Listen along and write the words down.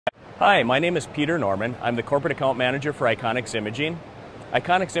Hi, my name is Peter Norman. I'm the Corporate Account Manager for IKONICS Imaging.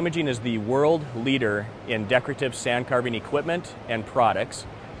 IKONICS Imaging is the world leader in decorative sand carving equipment and products.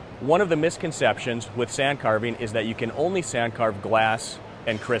 One of the misconceptions with sand carving is that you can only sand carve glass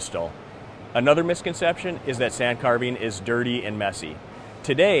and crystal. Another misconception is that sand carving is dirty and messy.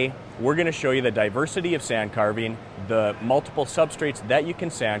 Today, we're going to show you the diversity of sand carving, the multiple substrates that you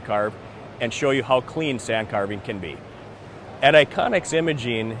can sand carve, and show you how clean sand carving can be. At IKONICS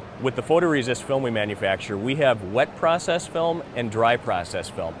Imaging, with the photoresist film we manufacture, we have wet process film and dry process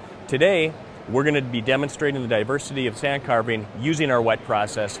film. Today, we're going to be demonstrating the diversity of sand carving using our wet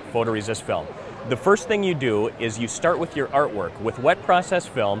process photoresist film. The first thing you do is you start with your artwork. With wet process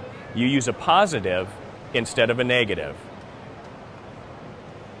film, you use a positive instead of a negative.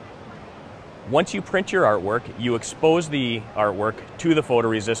 Once you print your artwork, you expose the artwork to the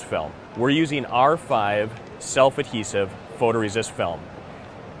photoresist film. We're using R5 self-adhesive photoresist film.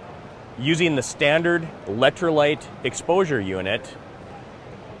 Using the standard electrolyte exposure unit,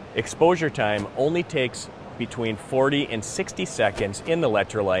 exposure time only takes between 40 and 60 seconds in the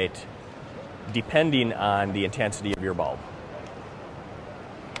electrolyte, depending on the intensity of your bulb.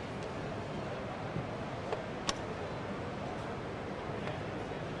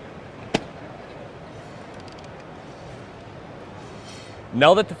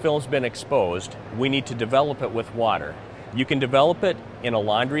 Now that the film's been exposed, we need to develop it with water. You can develop it in a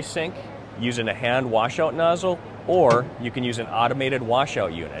laundry sink using a hand washout nozzle, or you can use an automated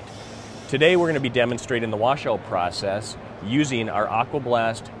washout unit. Today we're going to be demonstrating the washout process using our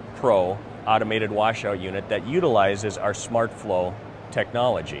AquaBlast Pro automated washout unit that utilizes our SmartFlow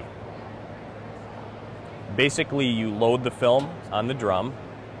technology. Basically, you load the film on the drum,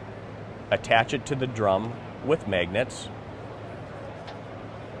 attach it to the drum with magnets,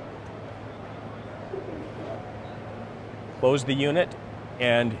 close the unit,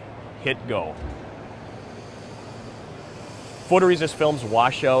 and hit go. Photoresist films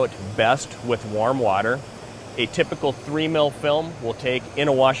wash out best with warm water. A typical 3 mil film will take, in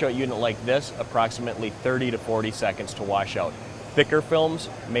a washout unit like this, approximately 30 to 40 seconds to wash out. Thicker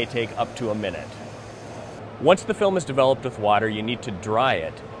films may take up to a minute. Once the film is developed with water, you need to dry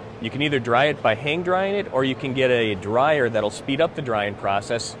it. You can either dry it by hang drying it, or you can get a dryer that'll speed up the drying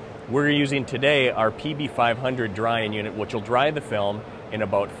process. We're using today our PB500 drying unit, which will dry the film in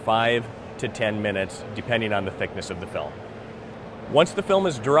about 5 to 10 minutes, depending on the thickness of the film. Once the film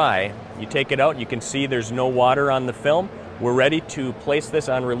is dry, you take it out. You can see there's no water on the film. We're ready to place this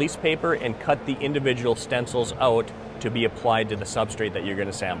on release paper and cut the individual stencils out to be applied to the substrate that you're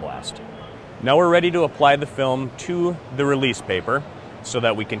going to sandblast. Now we're ready to apply the film to the release paper so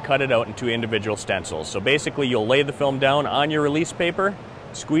that we can cut it out into individual stencils. So basically, you'll lay the film down on your release paper,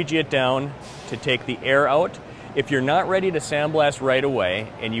 squeegee it down to take the air out. If you're not ready to sandblast right away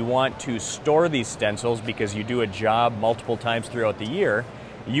and you want to store these stencils because you do a job multiple times throughout the year,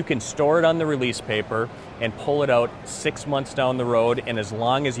 you can store it on the release paper and pull it out 6 months down the road, and as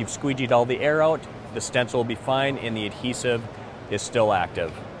long as you've squeegeed all the air out, the stencil will be fine and the adhesive is still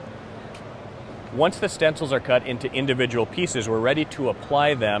active. Once the stencils are cut into individual pieces, we're ready to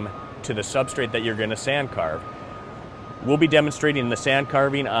apply them to the substrate that you're going to sand carve. We'll be demonstrating the sand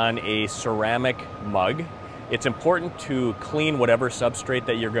carving on a ceramic mug. It's important to clean whatever substrate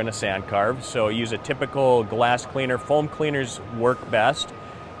that you're going to sand carve, so use a typical glass cleaner. Foam cleaners work best,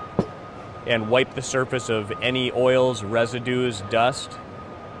 and wipe the surface of any oils, residues, dust.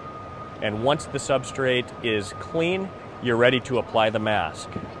 And once the substrate is clean, you're ready to apply the mask.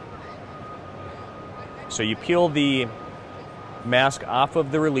 So you peel the mask off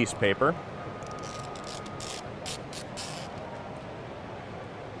of the release paper,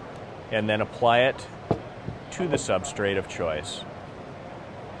 and then apply it to the substrate of choice.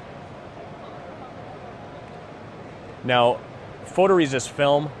 Now, photoresist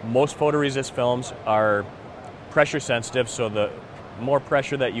film, most photoresist films are pressure sensitive, so the more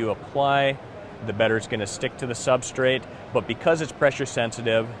pressure that you apply, the better it's going to stick to the substrate. But because it's pressure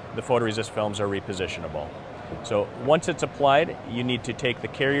sensitive, the photoresist films are repositionable. So once it's applied, you need to take the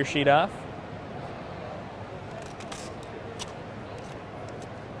carrier sheet off,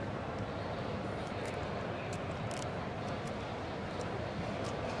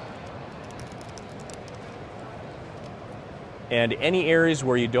 and any areas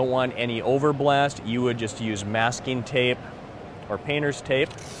where you don't want any overblast, you would just use masking tape or painter's tape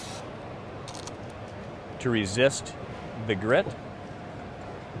to resist the grit.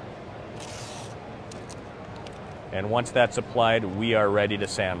 And once that's applied, we are ready to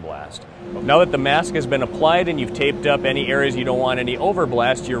sandblast. Now that the mask has been applied and you've taped up any areas you don't want any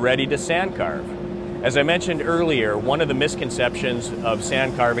overblast, you're ready to sand carve. As I mentioned earlier, one of the misconceptions of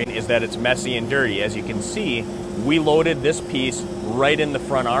sand carving is that it's messy and dirty. As you can see, we loaded this piece right in the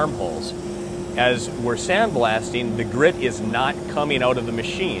front armholes. As we're sandblasting, the grit is not coming out of the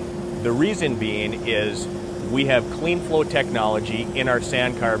machine. The reason being is we have clean flow technology in our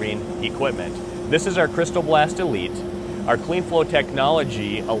sand carving equipment. This is our Crystal Blast Elite. Our clean flow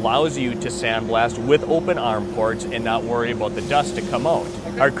technology allows you to sandblast with open arm ports and not worry about the dust to come out.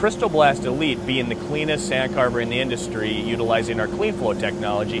 Our Crystal Blast Elite, being the cleanest sand carver in the industry utilizing our clean flow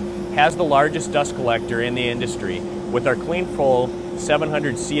technology, has the largest dust collector in the industry. With our clean flow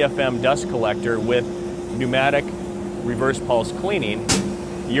 700 CFM dust collector with pneumatic reverse pulse cleaning,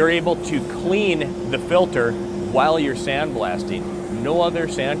 you're able to clean the filter while you're sandblasting. No other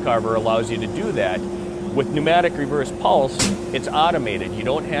sand carver allows you to do that. With pneumatic reverse pulse, it's automated. You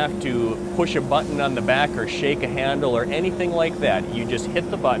don't have to push a button on the back or shake a handle or anything like that. You just hit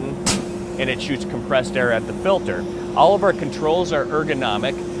the button and it shoots compressed air at the filter. All of our controls are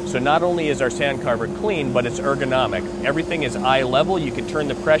ergonomic, so not only is our sand carver clean, but it's ergonomic. Everything is eye level. You can turn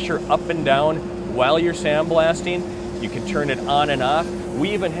the pressure up and down while you're sandblasting. You can turn it on and off.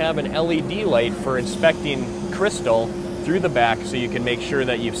 We even have an LED light for inspecting crystal through the back so you can make sure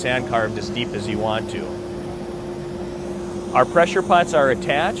that you've sand carved as deep as you want to. Our pressure pots are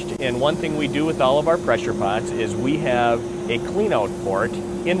attached, and one thing we do with all of our pressure pots is we have a clean out port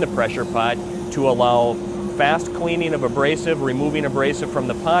in the pressure pot to allow fast cleaning of abrasive, removing abrasive from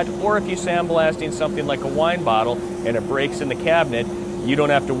the pot, or if you're sandblasting something like a wine bottle and it breaks in the cabinet, you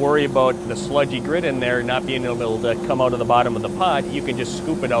don't have to worry about the sludgy grit in there not being able to come out of the bottom of the pot. You can just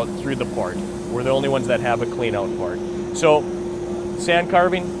scoop it out through the port. We're the only ones that have a clean out port. So, sand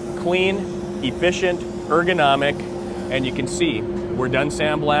carving, clean, efficient, ergonomic, and you can see we're done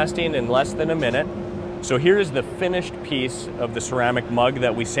sandblasting in less than a minute. So here's the finished piece of the ceramic mug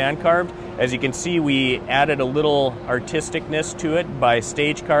that we sand carved. As you can see, we added a little artisticness to it by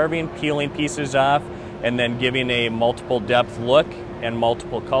stage carving, peeling pieces off, and then giving a multiple depth look and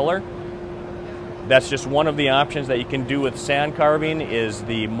multiple color. That's just one of the options that you can do with sand carving, is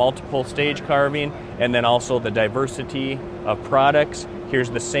the multiple stage carving, and then also the diversity of products. Here's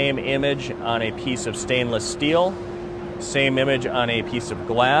the same image on a piece of stainless steel, same image on a piece of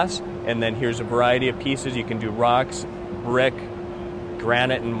glass, and then here's a variety of pieces. You can do rocks, brick,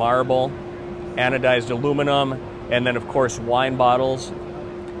 granite and marble, anodized aluminum, and then of course wine bottles.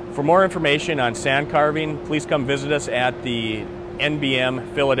 For more information on sand carving, please come visit us at the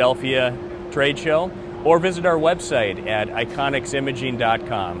NBM Philadelphia trade show, or visit our website at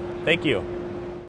IKONICSimaging.com. Thank you.